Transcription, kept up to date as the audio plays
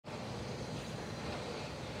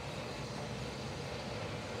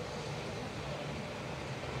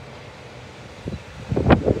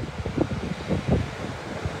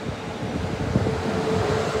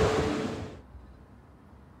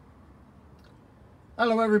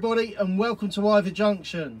Hello everybody and welcome to Ivor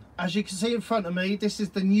Junction. As you can see in front of me, this is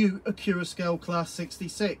the new Accurascale Class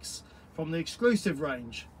 66 from the exclusive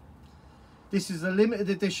range. This is a limited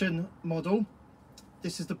edition model.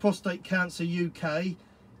 This is the Prostate Cancer UK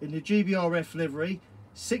in the GBRF livery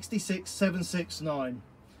 66769.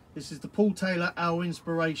 This is the Paul Taylor Our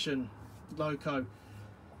Inspiration logo.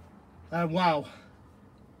 And wow,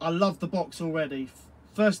 I love the box already.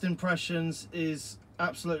 First impressions is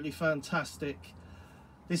absolutely fantastic.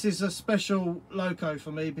 This is a special logo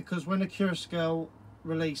for me because when Accurascale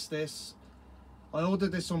released this, I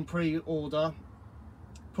ordered this on pre-order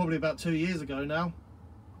probably about 2 years ago now,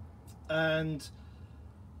 and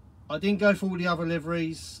I didn't go for all the other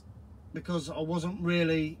liveries because I wasn't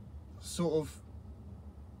really sort of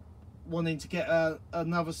wanting to get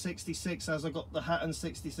another 66, as I got the Hatton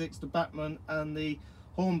 66, the Batman and the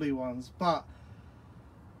Hornby ones. But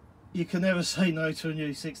you can never say no to a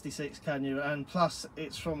new 66, can you? And plus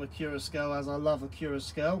it's from Accurascale, as I love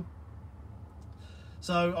Accurascale.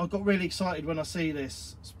 So I got really excited when I see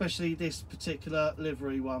this, especially this particular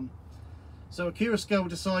livery one. So Accurascale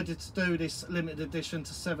decided to do this limited edition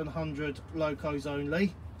to 700 locos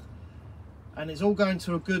only, and it's all going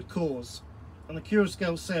to a good cause. And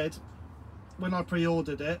Accurascale said when I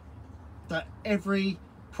pre-ordered it that every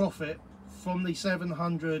profit from the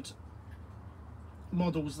 700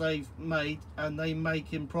 models they've made and they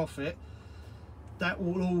make in profit, that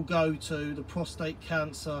will all go to the Prostate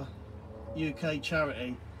Cancer UK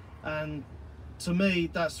charity. And to me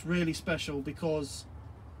that's really special because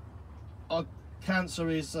cancer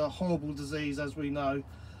is a horrible disease, as we know.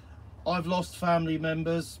 I've lost family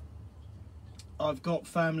members. I've got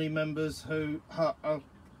family members who are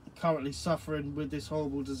currently suffering with this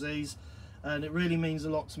horrible disease, and it really means a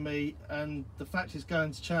lot to me. And the fact it's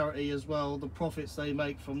going to charity as well, the profits they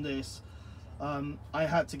make from this, I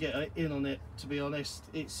had to get in on it, to be honest.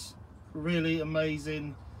 It's really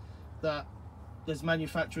amazing that there's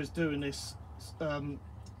manufacturers doing this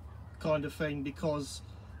kind of thing, because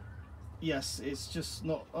yes, it's just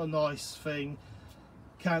not a nice thing.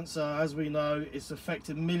 Cancer, as we know, it's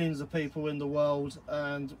affected millions of people in the world,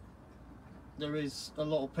 and there is a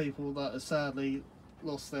lot of people that have sadly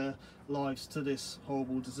lost their lives to this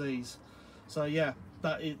horrible disease. So yeah,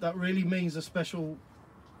 that really means a special,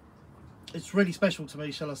 it's really special to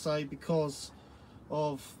me, shall I say, because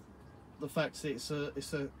of the fact that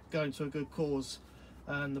it's going to a good cause.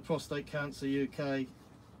 And the Prostate Cancer UK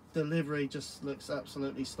delivery just looks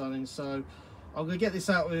absolutely stunning. So I'm going to get this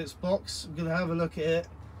out of its box, I'm going to have a look at it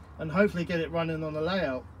and hopefully get it running on the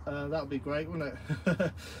layout. That would be great, wouldn't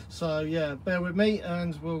it? So yeah, bear with me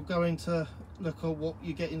and we'll go into look at what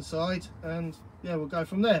you get inside, and yeah, we'll go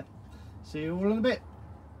from there. See you all in a bit.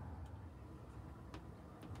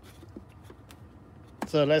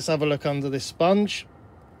 So let's have a look under this sponge.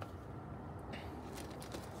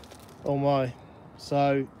 Oh my.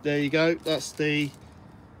 So there you go, that's the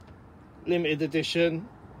limited edition.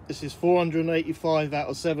 This is 485 out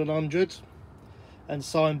of 700 and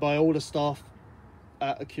signed by all the staff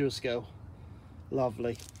at Accurascale.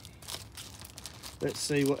 Lovely. Let's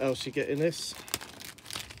see what else you get in this.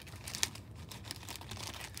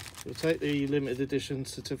 You'll take the limited edition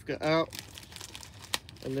certificate out,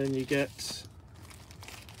 and then you get,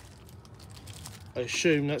 I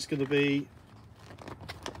assume that's going to be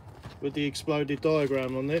with the exploded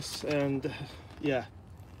diagram on this, and yeah,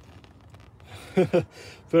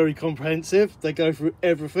 very comprehensive. They go through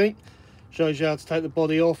everything, shows you how to take the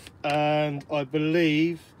body off, and I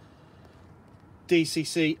believe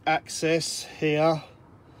DCC access here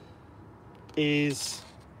is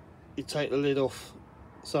you take the lid off.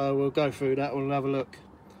 So we'll go through that one and have a look.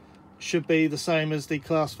 Should be the same as the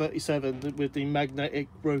Class 37 with the magnetic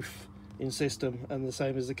roof in system, and the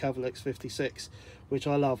same as the Cavalex 56, which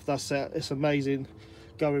I love. It's amazing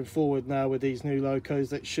going forward now with these new locos.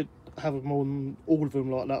 That should have more than all of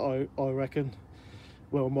them like that, I reckon.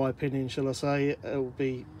 Well, in my opinion, shall I say,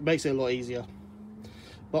 makes it a lot easier.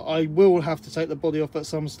 But I will have to take the body off at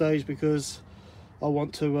some stage because I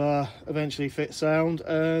want to eventually fit sound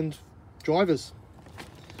and drivers.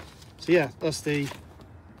 So yeah, that's the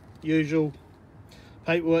usual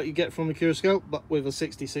paperwork you get from the Accurascale, but with a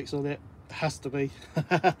 66 on it. Has to be.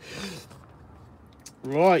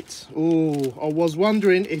 Right. Oh, I was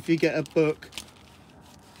wondering if you get a book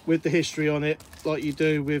with the history on it like you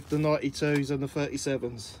do with the 92s and the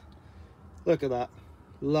 37s. Look at that.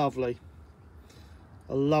 Lovely.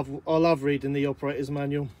 I love reading the operator's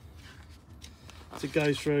manual. It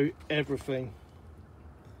goes through everything.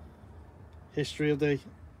 History of the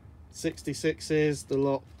 66s, the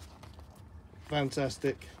lot.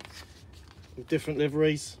 Fantastic. With different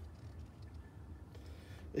liveries.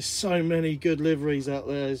 There's so many good liveries out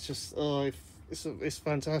there. It's just, oh, it's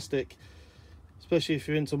fantastic, especially if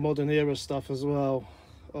you're into modern era stuff as well.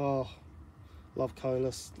 Oh, love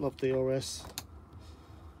Colas, love DRS.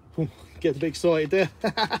 Getting excited there.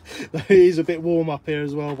 It is a bit warm up here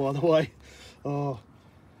as well, by the way. Oh,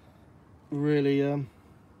 really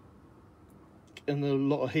getting a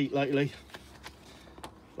lot of heat lately.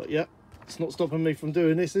 But yeah, it's not stopping me from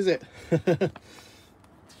doing this, is it?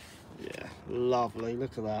 Yeah, lovely,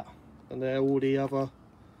 look at that. And there are all the other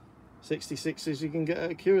 66s you can get at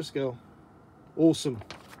Accurascale. Awesome,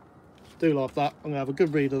 do love that. I'm gonna have a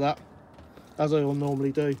good read of that, as I will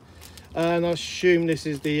normally do. And I assume this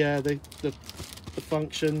is the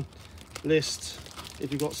function list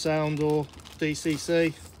if you've got sound or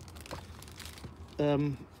DCC,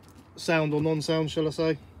 sound or non-sound, shall I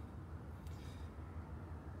say.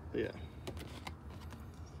 Yeah,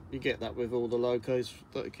 you get that with all the locos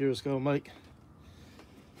that Accurascale make.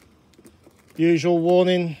 Usual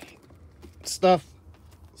warning stuff.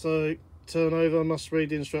 So turn over, must read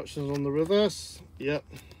the instructions on the reverse. Yep,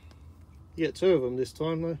 you get 2 of them this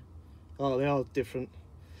time though. Oh, they are different.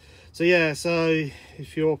 So yeah, so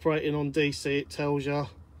if you're operating on DC, it tells you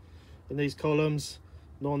in these columns.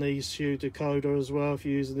 Non-ESU decoder as well, if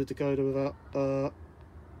you're using the decoder without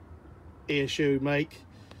ESU make,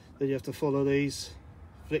 then you have to follow these,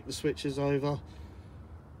 flick the switches over.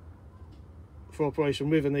 For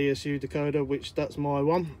operation with an ESU decoder, which that's my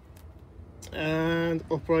one, and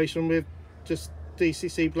operation with just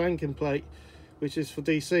DCC blanking plate, which is for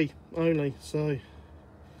DC only. So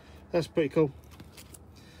that's pretty cool.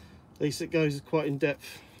 At least it goes quite in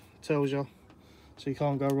depth, tells you, so you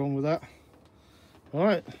can't go wrong with that. All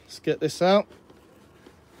right, let's get this out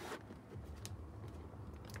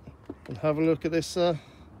and have a look at this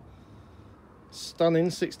stunning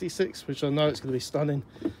 66, which I know it's going to be stunning.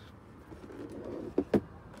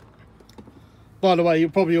 By the way, you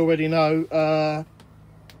probably already know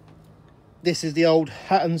this is the old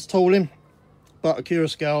Hatton's tooling, but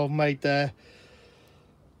Accurascale made their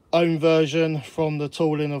own version from the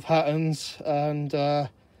tooling of Hatton's, and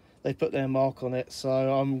they put their mark on it. So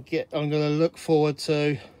I'm going to look forward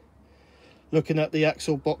to looking at the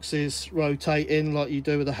axle boxes rotating like you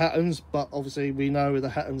do with the Hatton's, but obviously we know with the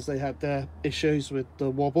Hatton's they had their issues with the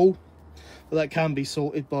wobble, but that can be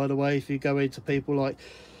sorted, by the way, if you go into people like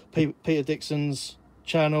Peter Dixon's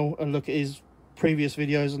channel and look at his previous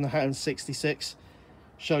videos on the Hatton 66.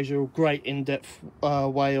 Shows you a great in-depth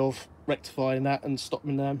way of rectifying that and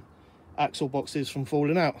stopping them axle boxes from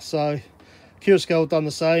falling out. So Accurascale done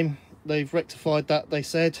the same. They've rectified that, they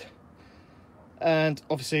said, and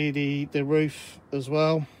obviously the roof as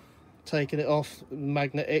well, taking it off,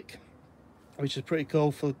 magnetic, which is pretty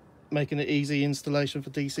cool for making it easy installation for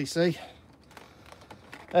DCC.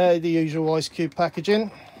 The usual ice cube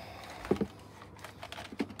packaging.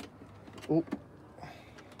 Ooh.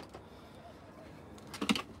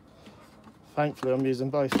 Thankfully I'm using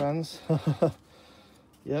both hands.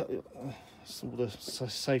 Yeah, it's all the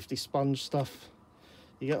safety sponge stuff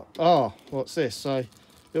you get. Oh, what's this? So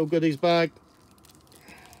little goodies bag,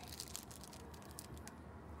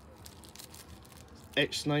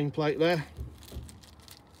 etched nameplate there.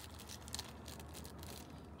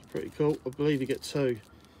 It's pretty cool. I believe you get 2.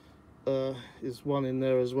 There's 1 in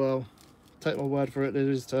there as well. Take my word for it, there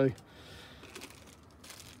is 2.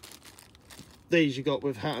 These you got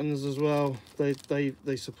with Hatton's as well.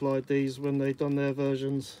 They supplied these when they done their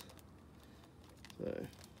versions. So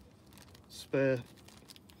spare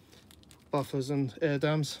buffers and air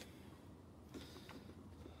dams.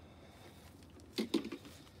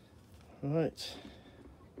 Right.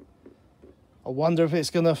 I wonder if it's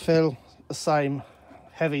gonna feel the same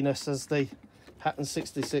heaviness as the Hatton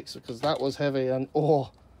 66, because that was heavy, and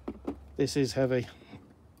oh, this is heavy.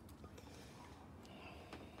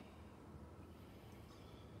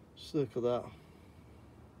 Look at that.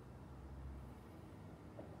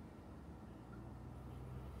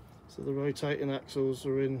 So the rotating axles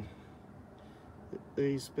are in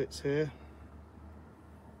these bits here.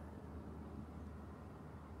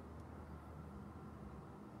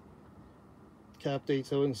 Cab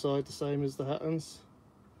detail inside the same as the Hatton's.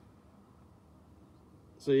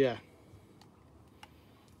 So yeah,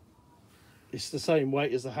 it's the same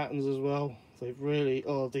weight as the Hatton's as well. They've really,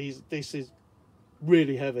 oh, this is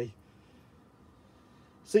really heavy.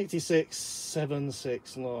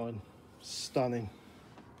 66769, stunning.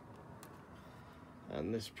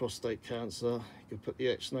 And this prostate cancer, you can put the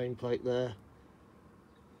etched nameplate there.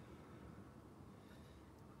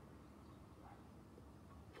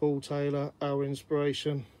 Paul Taylor, Our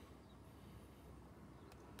Inspiration.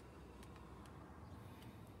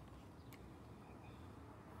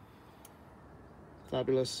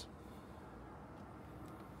 Fabulous.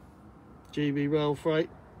 GB rail freight.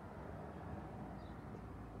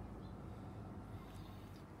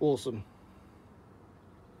 Awesome.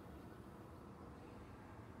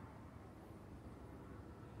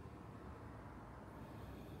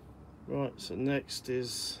 Right, so next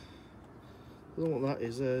is, I don't know what that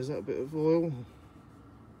is there. Is that a bit of oil?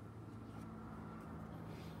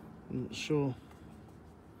 I'm not sure.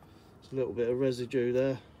 There's a little bit of residue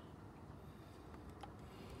there.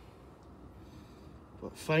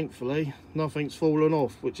 But thankfully, nothing's fallen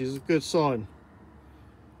off, which is a good sign.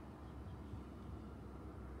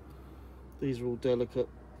 These are all delicate,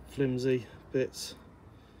 flimsy bits.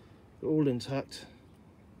 They're all intact.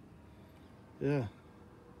 Yeah.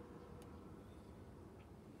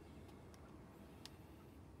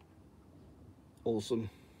 Awesome.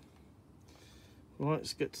 Right,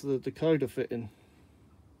 let's get to the decoder fitting.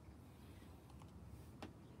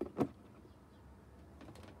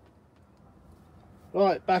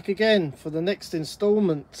 Right, back again for the next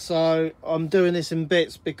instalment. So I'm doing this in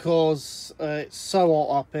bits because it's so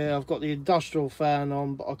hot up here. I've got the industrial fan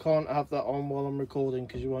on, but I can't have that on while I'm recording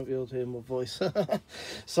because you won't be able to hear my voice.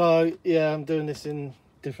 So yeah, I'm doing this in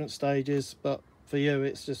different stages, but for you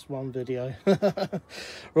it's just one video.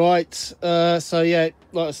 Right, so yeah,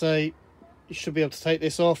 like I say, you should be able to take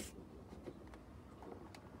this off.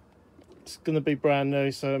 It's going to be brand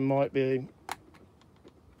new, so it might be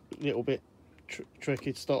a little bit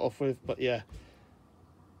tricky to start off with, but yeah,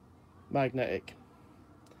 magnetic,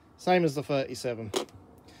 same as the 37.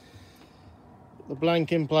 The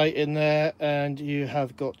blanking plate in there, and you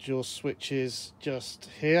have got your switches just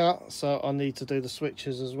here. So I need to do the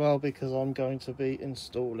switches as well because I'm going to be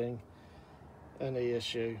installing an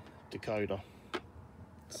ESU decoder.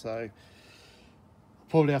 So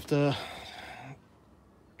probably have to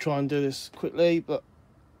try and do this quickly, but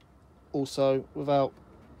also without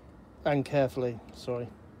and carefully, sorry.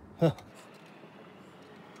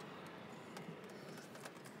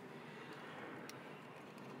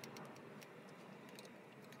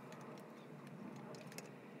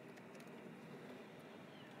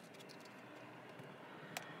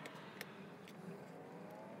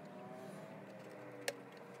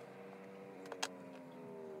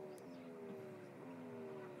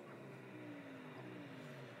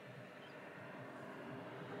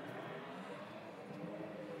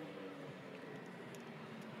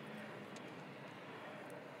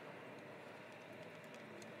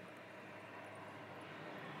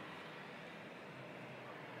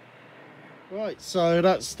 Right, so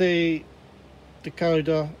that's the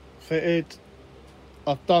decoder fitted.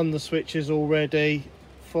 I've done the switches already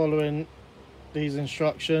following these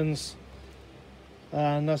instructions,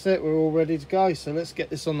 and that's it, we're all ready to go. So let's get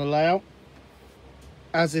this on the layout.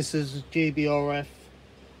 As this is GBRF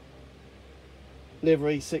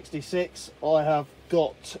Livery 66, I have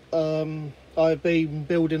got I've been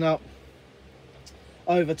building up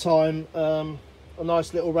over time a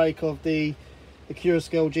nice little rake of the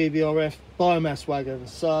Accurascale GBRF biomass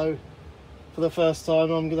wagons. So for the first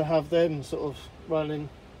time I'm going to have them sort of running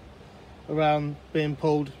around being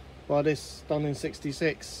pulled by this done in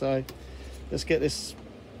 66. So let's get this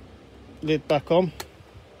lid back on.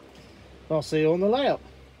 I'll see you on the layout.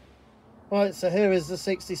 Right, so here is the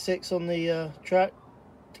 66 on the track,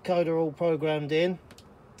 decoder all programmed in.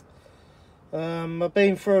 I've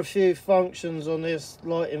been through a few functions on this,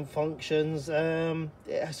 lighting functions.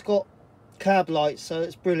 It's got cab lights, so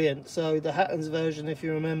it's brilliant. So the Hatton's version, if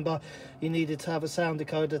you remember, you needed to have a sound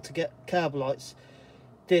decoder to get cab lights.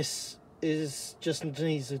 This is just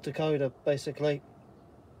needs a decoder basically.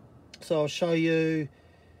 So I'll show you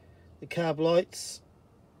the cab lights.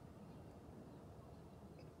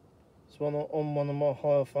 It's on one of my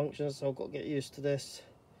higher functions, so I've got to get used to this.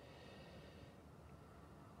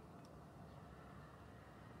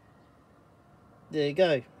 There you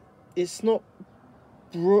go. It's not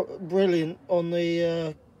brilliant on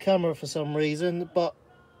the camera for some reason, but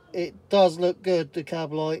it does look good, the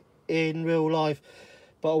cab light, in real life.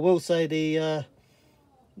 But I will say the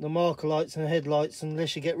marker lights and headlights,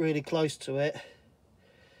 unless you get really close to it,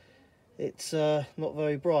 it's not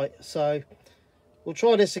very bright. So we'll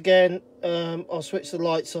try this again. I'll switch the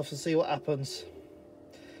lights off and see what happens,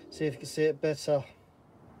 see if you can see it better.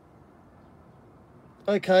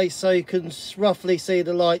 Okay, so you can roughly see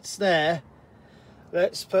the lights there.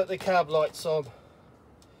 Let's put the cab lights on.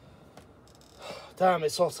 Damn,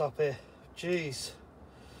 it's hot up here. Jeez.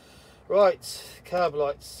 Right, cab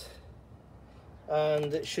lights.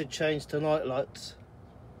 And it should change to night lights.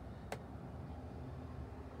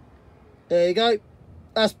 There you go.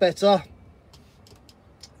 That's better.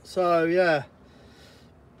 So, yeah.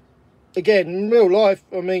 again, in real life,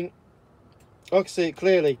 I mean, I can see it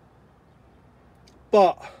clearly,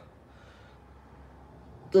 but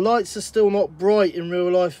the lights are still not bright in real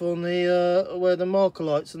life on the where the marker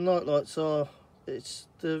lights and night lights are.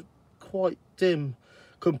 They're quite dim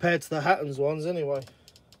compared to the Hattons ones anyway.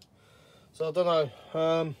 So I don't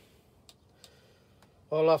know.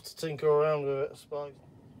 I'll have to tinker around with it, I suppose.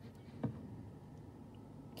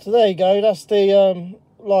 So there you go. That's the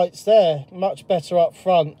lights there. Much better up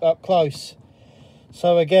front, up close.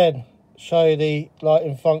 So again, show you the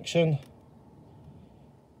lighting function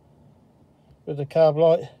with the cab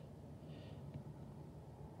light.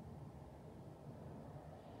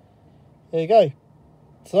 There you go.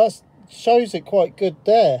 So that shows it quite good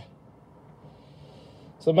there.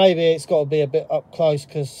 So maybe it's got to be a bit up close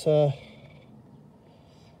because,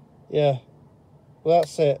 yeah, well,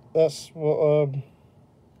 that's it. That's what.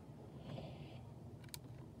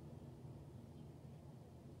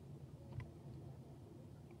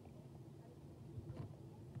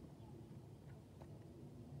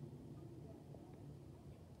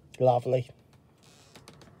 Lovely.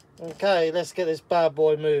 Okay, let's get this bad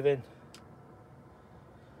boy moving.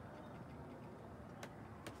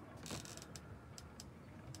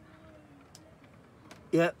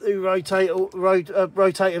 Yeah, the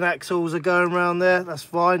rotating axles are going around there. That's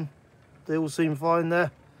fine. They all seem fine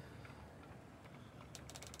there.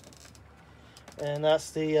 And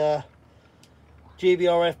that's the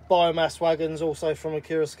GBRF biomass wagons, also from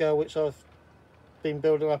Accurascale, which I've been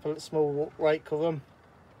building up a small rake of them,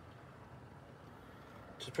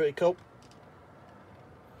 which is pretty cool.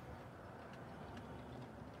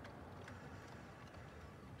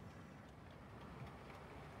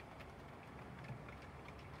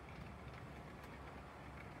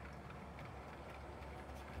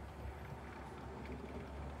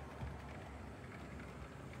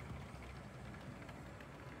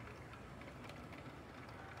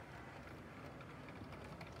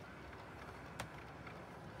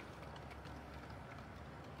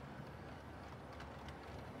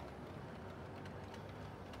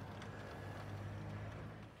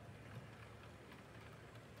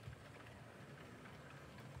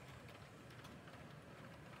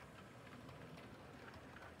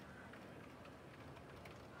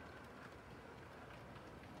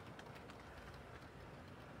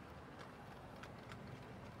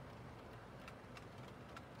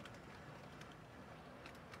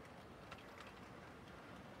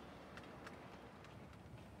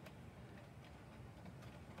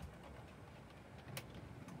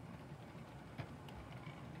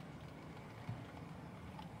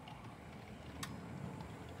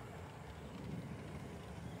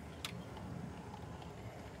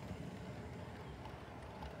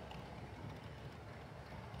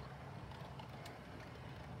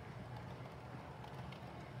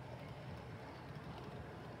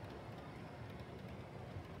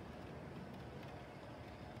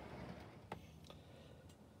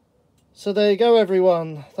 So there you go,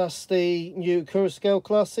 everyone. That's the new Accurascale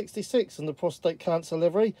Class 66 and the prostate cancer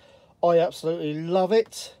livery. I absolutely love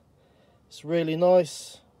it. It's really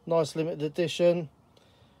nice. Nice limited edition.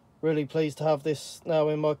 Really pleased to have this now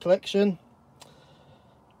in my collection.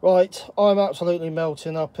 Right, I'm absolutely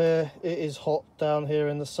melting up here. It is hot down here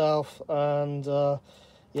in the south, and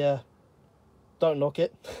yeah, don't knock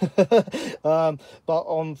it. But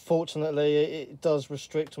unfortunately, it does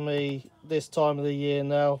restrict me this time of the year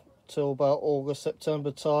now, till about August,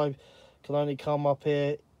 September time. Can only come up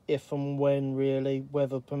here if and when, really,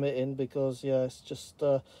 weather permitting, because yeah, it's just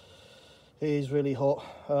it is really hot.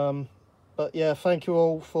 But yeah, thank you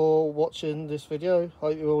all for watching this video.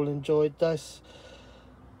 Hope you all enjoyed this.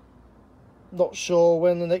 Not sure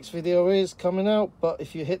when the next video is coming out, but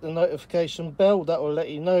if you hit the notification bell, that will let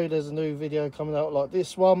you know there's a new video coming out like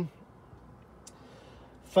this one.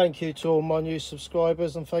 Thank you to all my new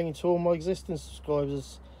subscribers, and thank you to all my existing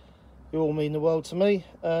subscribers. You all mean the world to me,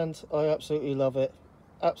 and I absolutely love it.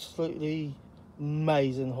 Absolutely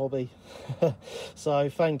amazing hobby. So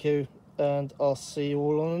thank you, and I'll see you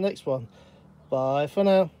all on the next one. Bye for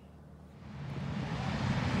now.